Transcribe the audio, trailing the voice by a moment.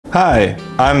Hi,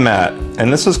 I'm Matt,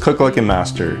 and this is Cook Like a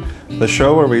Master, the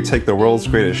show where we take the world's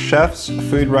greatest chefs,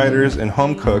 food writers, and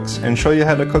home cooks and show you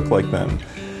how to cook like them.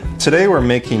 Today we're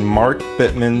making Mark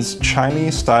Bittman's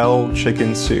Chinese-style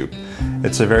chicken soup.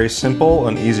 It's a very simple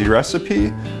and easy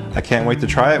recipe. I can't wait to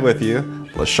try it with you.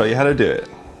 Let's show you how to do it.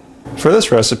 For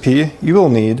this recipe, you will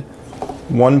need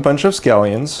 1 bunch of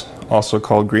scallions, also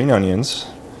called green onions,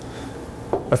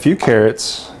 a few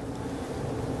carrots,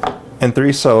 and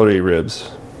 3 celery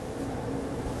ribs.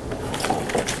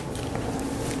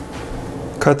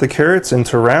 Cut the carrots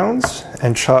into rounds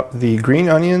and chop the green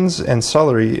onions and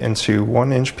celery into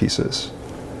 1-inch pieces.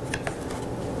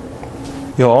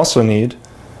 You'll also need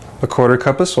a 1/4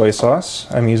 cup of soy sauce.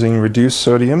 I'm using reduced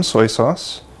sodium soy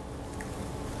sauce,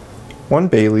 1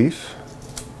 bay leaf,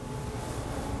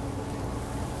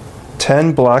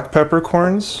 10 black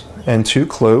peppercorns and 2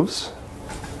 cloves,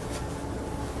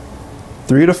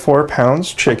 3 to 4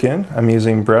 pounds chicken. I'm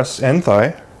using breast and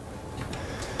thigh,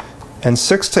 and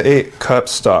 6 to 8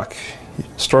 cups stock.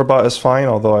 Store-bought is fine,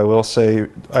 although I will say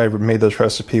I made this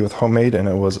recipe with homemade and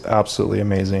it was absolutely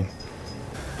amazing.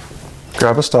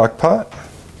 Grab a stock pot.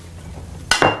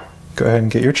 Go ahead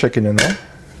and get your chicken in there.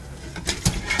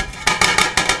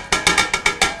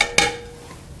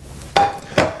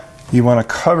 You want to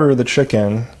cover the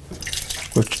chicken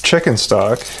with chicken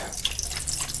stock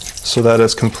so that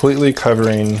it's completely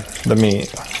covering the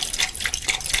meat.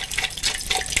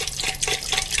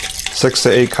 6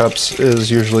 to 8 cups is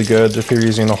usually good. If you're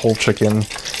using a whole chicken,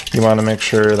 you want to make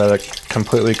sure that it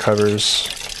completely covers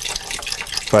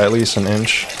by at least 1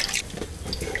 inch.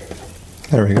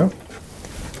 There we go.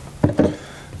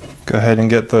 Go ahead and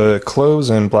get the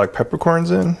cloves and black peppercorns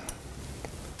in,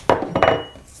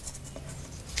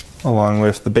 along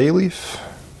with the bay leaf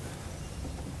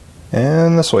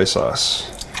and the soy sauce.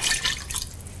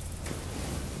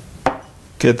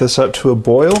 Get this up to a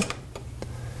boil.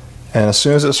 And as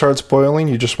soon as it starts boiling,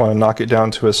 you just want to knock it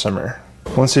down to a simmer.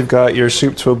 Once you've got your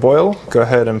soup to a boil, go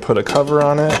ahead and put a cover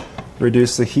on it,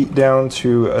 reduce the heat down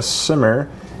to a simmer,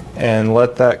 and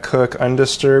let that cook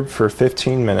undisturbed for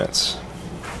 15 minutes.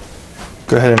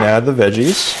 Go ahead and add the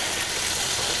veggies.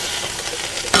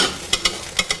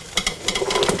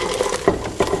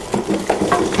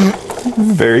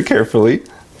 Very carefully.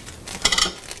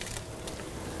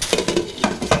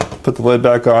 Put the lid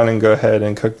back on and go ahead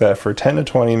and cook that for 10 to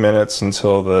 20 minutes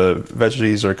until the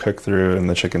veggies are cooked through and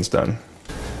the chicken's done.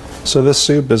 So this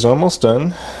soup is almost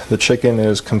done. The chicken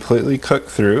is completely cooked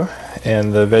through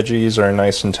and the veggies are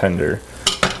nice and tender.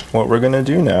 What we're going to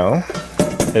do now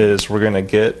is we're going to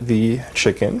get the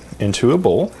chicken into a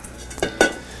bowl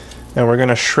and we're going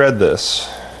to shred this.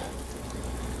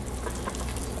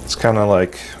 It's kind of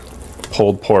like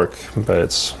pulled pork, but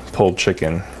it's pulled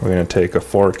chicken. We're going to take a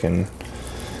fork and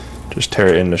just tear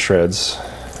it into shreds.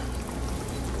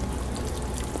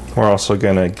 We're also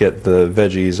going to get the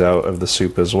veggies out of the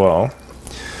soup as well,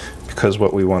 because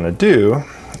what we want to do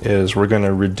is we're going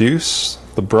to reduce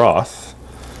the broth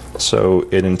so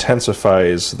it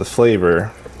intensifies the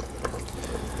flavor,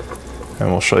 and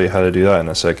we'll show you how to do that in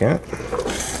a second.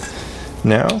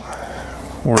 Now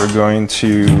we're going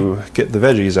to get the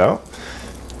veggies out.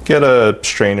 Get a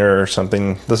strainer or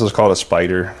something. This is called a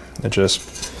spider. It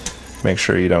just make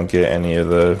sure you don't get any of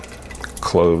the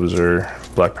cloves or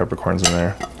black peppercorns in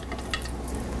there.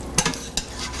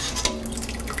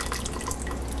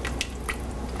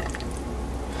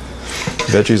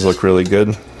 Veggies look really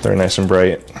good. They're nice and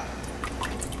bright.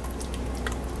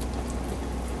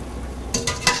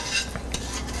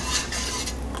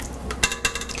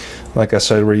 Like I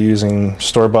said, we're using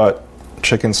store-bought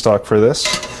chicken stock for this.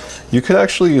 You could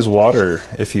actually use water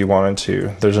if you wanted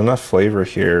to. There's enough flavor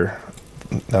here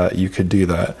that you could do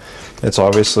that. It's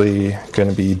obviously going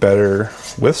to be better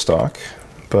with stock,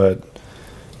 but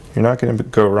you're not going to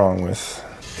go wrong with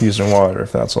using water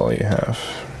if that's all you have.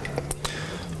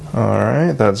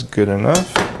 Alright, that's good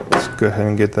enough. Let's go ahead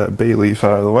and get that bay leaf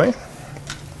out of the way.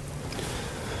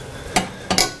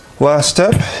 Last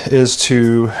step is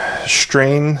to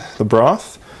strain the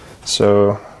broth.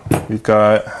 So we've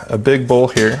got a big bowl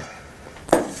here.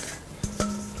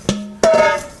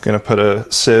 Gonna put a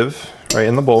sieve right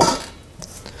in the bowl,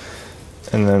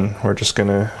 and then we're just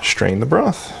gonna strain the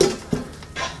broth.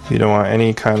 You don't want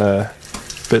any kind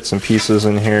of bits and pieces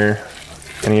in here,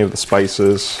 any of the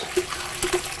spices.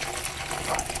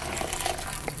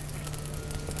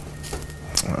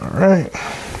 All right,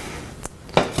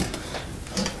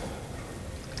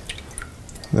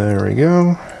 there we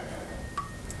go.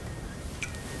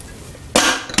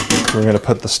 We're gonna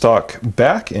put the stock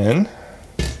back in.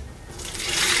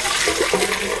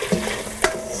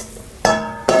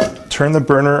 Turn the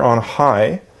burner on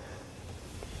high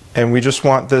And we just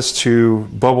want this to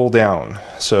bubble down.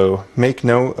 So make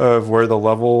note of where the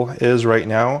level is right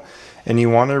now, and you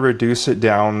want to reduce it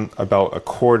down about a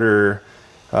quarter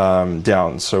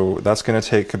down. So that's going to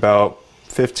take about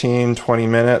 15-20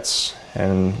 minutes,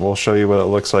 and we'll show you what it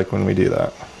looks like when we do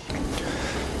that.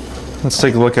 Let's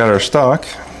take a look at our stock.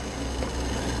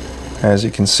 As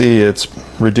you can see, it's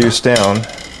reduced down.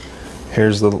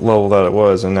 Here's the level that it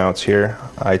was, and now it's here.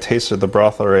 I tasted the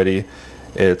broth already.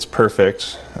 It's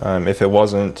perfect. If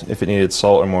it needed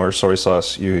salt or more soy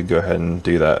sauce, you could go ahead and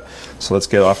do that. So let's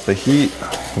get off the heat.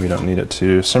 We don't need it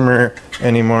to simmer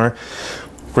anymore.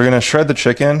 We're gonna shred the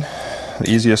chicken. The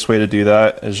easiest way to do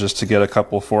that is just to get a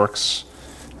couple forks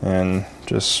and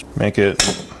just make it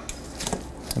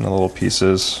into little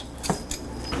pieces.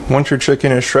 Once your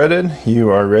chicken is shredded, you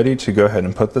are ready to go ahead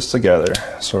and put this together.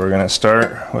 So we're gonna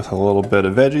start with a little bit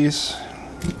of veggies.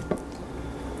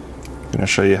 I'm going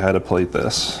to show you how to plate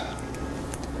this.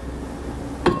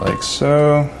 Like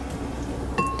so.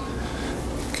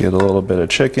 Get a little bit of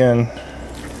chicken. Go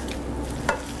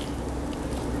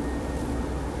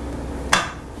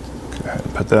ahead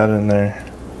and put that in there.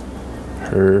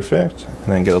 Perfect. And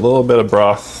then get a little bit of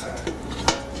broth.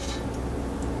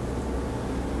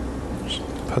 Just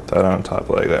put that on top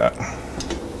like that.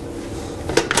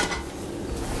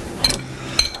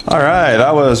 Alright,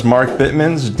 that was Mark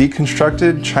Bittman's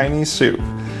Deconstructed Chinese Soup.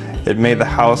 It made the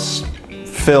house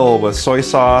fill with soy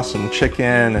sauce and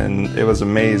chicken, and it was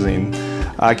amazing.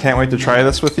 I can't wait to try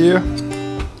this with you.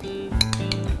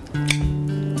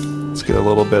 Let's get a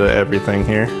little bit of everything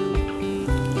here.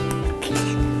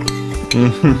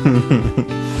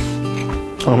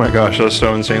 Oh my gosh, that's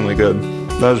so insanely good.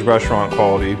 That is restaurant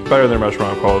quality, better than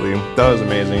restaurant quality. That was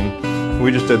amazing.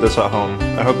 We just did this at home.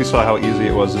 I hope you saw how easy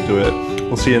it was to do it.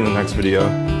 We'll see you in the next video.